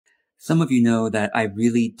Some of you know that I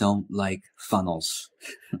really don't like funnels.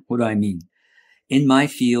 What do I mean? In my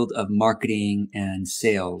field of marketing and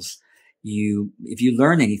sales, if you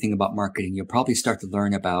learn anything about marketing, you'll probably start to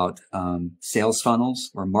learn about sales funnels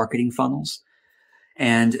or marketing funnels.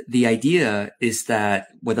 And the idea is that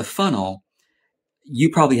with a funnel,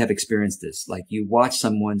 you probably have experienced this. Like you watch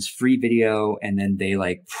someone's free video and then they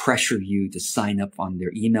like pressure you to sign up on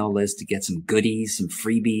their email list to get some goodies, some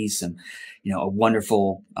freebies, a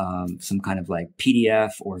wonderful, some kind of like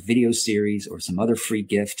PDF or video series or some other free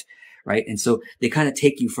gift, right? And so they kind of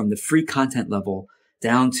take you from the free content level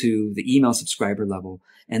down to the email subscriber level.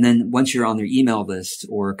 And then once you're on their email list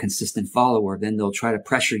or a consistent follower, then they'll try to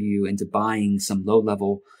pressure you into buying some low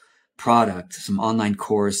level product, some online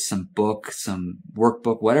course, some book, some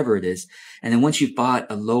workbook, whatever it is. And then once you've bought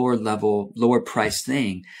a lower level, lower price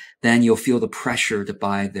thing, then you'll feel the pressure to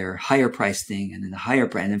buy their higher price thing and then the higher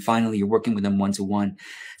price. And then finally you're working with them one to one.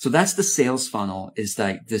 So that's the sales funnel, is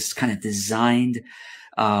like this kind of designed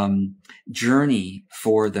journey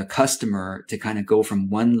for the customer to kind of go from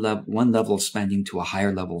one level of spending to a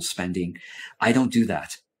higher level of spending. I don't do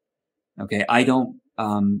that. Okay. I don't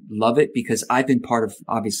love it because I've been part of,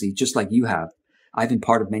 obviously, just like you have, I've been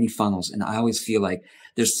part of many funnels, and I always feel like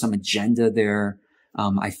there's some agenda there.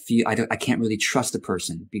 I can't really trust a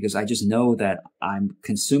person because I just know that I'm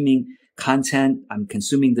consuming content. I'm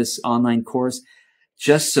consuming this online course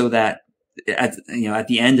just so that at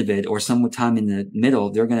the end of it or sometime in the middle,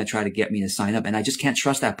 they're going to try to get me to sign up. And I just can't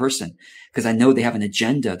trust that person because I know they have an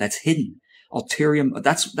agenda that's hidden. Ulterior.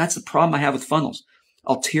 That's the problem I have with funnels.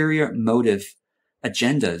 Ulterior motive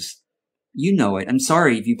agendas. You know it. I'm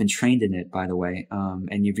sorry if you've been trained in it, by the way.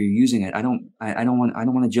 And if you're using it, I don't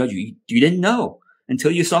want to judge you. You didn't know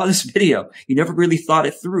until you saw this video. You never really thought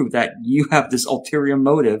it through that you have this ulterior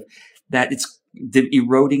motive, that it's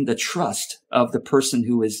eroding the trust of the person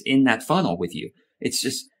who is in that funnel with you. It's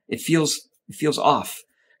just, it feels off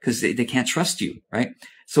because they can't trust you, right?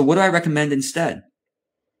 So what do I recommend instead?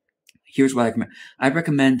 Here's what I recommend. I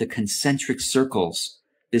recommend the Concentric Circles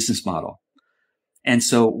Business Model. And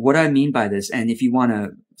so what I mean by this, and if you want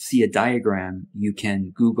to see a diagram, you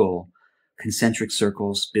can Google Concentric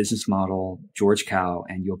Circles Business Model, George Kao,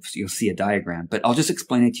 and you'll see a diagram. But I'll just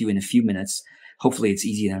explain it to you in a few minutes. Hopefully it's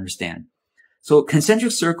easy to understand. So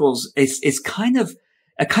concentric circles is kind of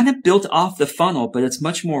built off the funnel, but it's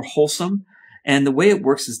much more wholesome. And the way it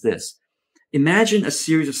works is this. Imagine a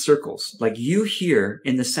series of circles, like you here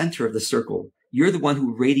in the center of the circle. You're the one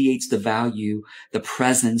who radiates the value, the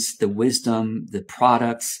presence, the wisdom, the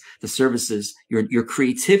products, the services. Your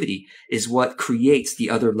creativity is what creates the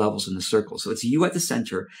other levels in the circle. So it's you at the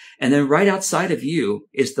center. And then right outside of you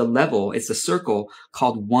is it's the circle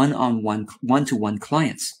called one-to-one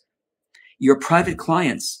clients. Your private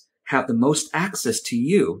clients have the most access to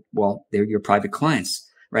you. Well, they're your private clients,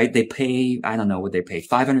 right? They pay, I don't know what they pay,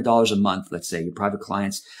 $500 a month, let's say, your private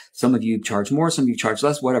clients. Some of you charge more, some of you charge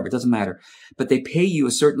less, whatever, it doesn't matter. But they pay you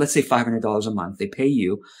let's say $500 a month. They pay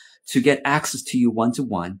you to get access to you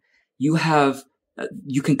one-to-one. You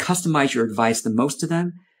can customize your advice the most to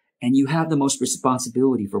them, and you have the most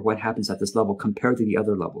responsibility for what happens at this level compared to the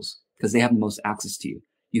other levels because they have the most access to you.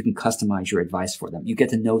 You can customize your advice for them. You get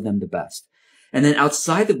to know them the best. And then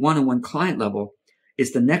outside the one-on-one client level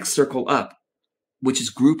is the next circle up, which is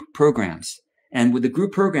group programs. And with the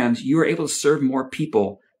group programs, you are able to serve more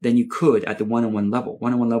people than you could at the one-on-one level.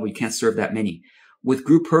 One-on-one level, you can't serve that many. With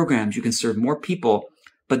group programs, you can serve more people,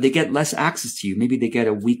 but they get less access to you. Maybe they get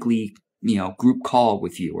a weekly, group call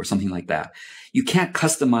with you or something like that. You can't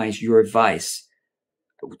customize your advice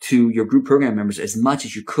to your group program members as much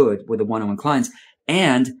as you could with the one-on-one clients.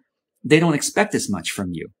 And they don't expect as much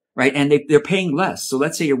from you, right? And they're paying less. So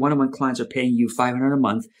let's say your one-on-one clients are paying you $500 a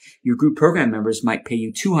month. Your group program members might pay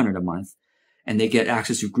you $200 a month, and they get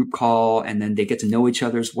access to group call, and then they get to know each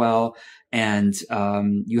other as well. And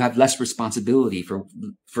you have less responsibility for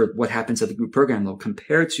what happens at the group program level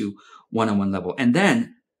compared to one-on-one level. And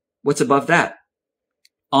then what's above that?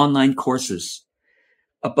 Online courses.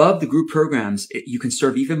 Above the group programs, you can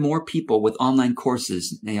serve even more people with online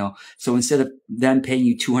courses. So instead of them paying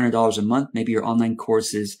you $200 a month, maybe your online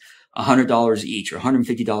course is $100 each or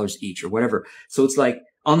 $150 each or whatever. So it's like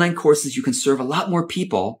online courses, you can serve a lot more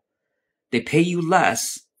people. They pay you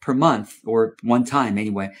less per month or one time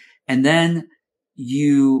anyway. And then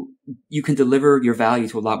you can deliver your value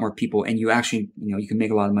to a lot more people, and you actually, you can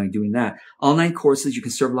make a lot of money doing that. Online courses, you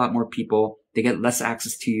can serve a lot more people. They get less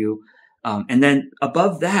access to you. And then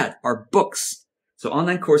above that are books. So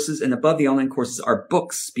online courses, and above the online courses are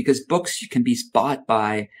books, because books can be bought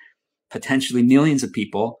by potentially millions of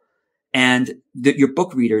people, and your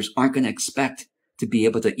book readers aren't going to expect to be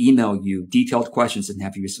able to email you detailed questions and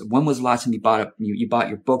have you, when was the last time you bought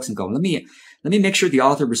your books, and go, let me make sure the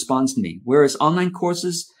author responds to me. Whereas online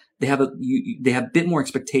courses, they have a bit more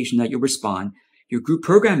expectation that you'll respond. Your group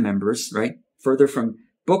program members, right? Further from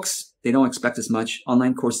books, they don't expect as much.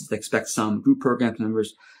 Online courses, they expect some. Group program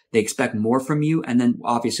members, they expect more from you. And then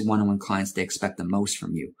obviously one-on-one clients, they expect the most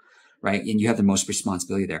from you, right? And you have the most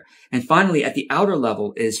responsibility there. And finally, at the outer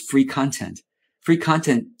level is free content. Free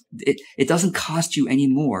content, it doesn't cost you any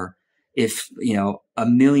more if,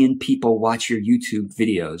 1 million people watch your YouTube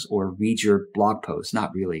videos or read your blog posts.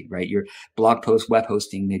 Not really, right? Your blog post, web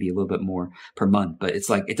hosting, maybe a little bit more per month, but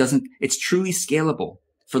it's truly scalable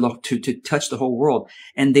to touch the whole world.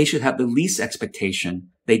 And they should have the least expectation.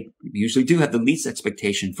 They usually do have the least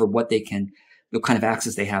expectation for what the kind of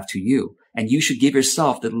access they have to you. And you should give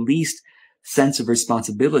yourself the least sense of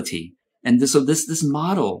responsibility. And this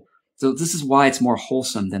model, so this is why it's more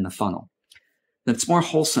wholesome than the funnel. It's more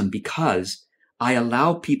wholesome because I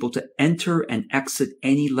allow people to enter and exit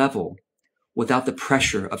any level without the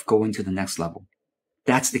pressure of going to the next level.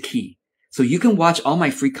 That's the key. So you can watch all my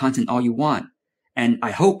free content all you want. And I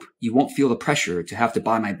hope you won't feel the pressure to have to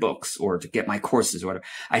buy my books or to get my courses or whatever.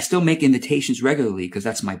 I still make invitations regularly because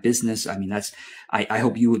that's my business. I mean, I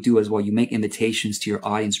hope you will do as well. You make invitations to your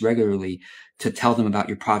audience regularly to tell them about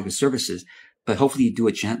your product or services, but hopefully you do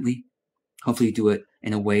it gently. Hopefully you do it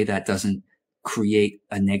in a way that doesn't create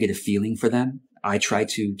a negative feeling for them. I try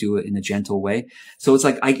to do it in a gentle way. So it's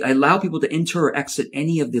like I allow people to enter or exit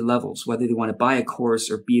any of the levels, whether they want to buy a course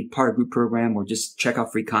or be a part of a group program or just check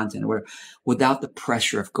out free content or whatever, without the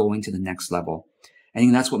pressure of going to the next level. I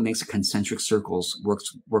think that's what makes the concentric circles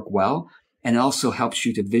work well. And it also helps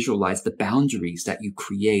you to visualize the boundaries that you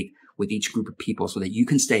create with each group of people so that you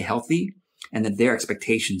can stay healthy and that their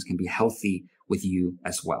expectations can be healthy with you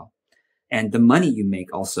as well. And the money you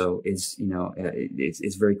make also is,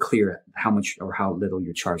 it's very clear how much or how little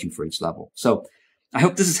you're charging for each level. So I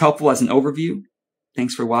hope this is helpful as an overview.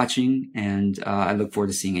 Thanks for watching. And I look forward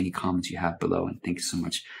to seeing any comments you have below. And thank you so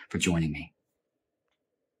much for joining me.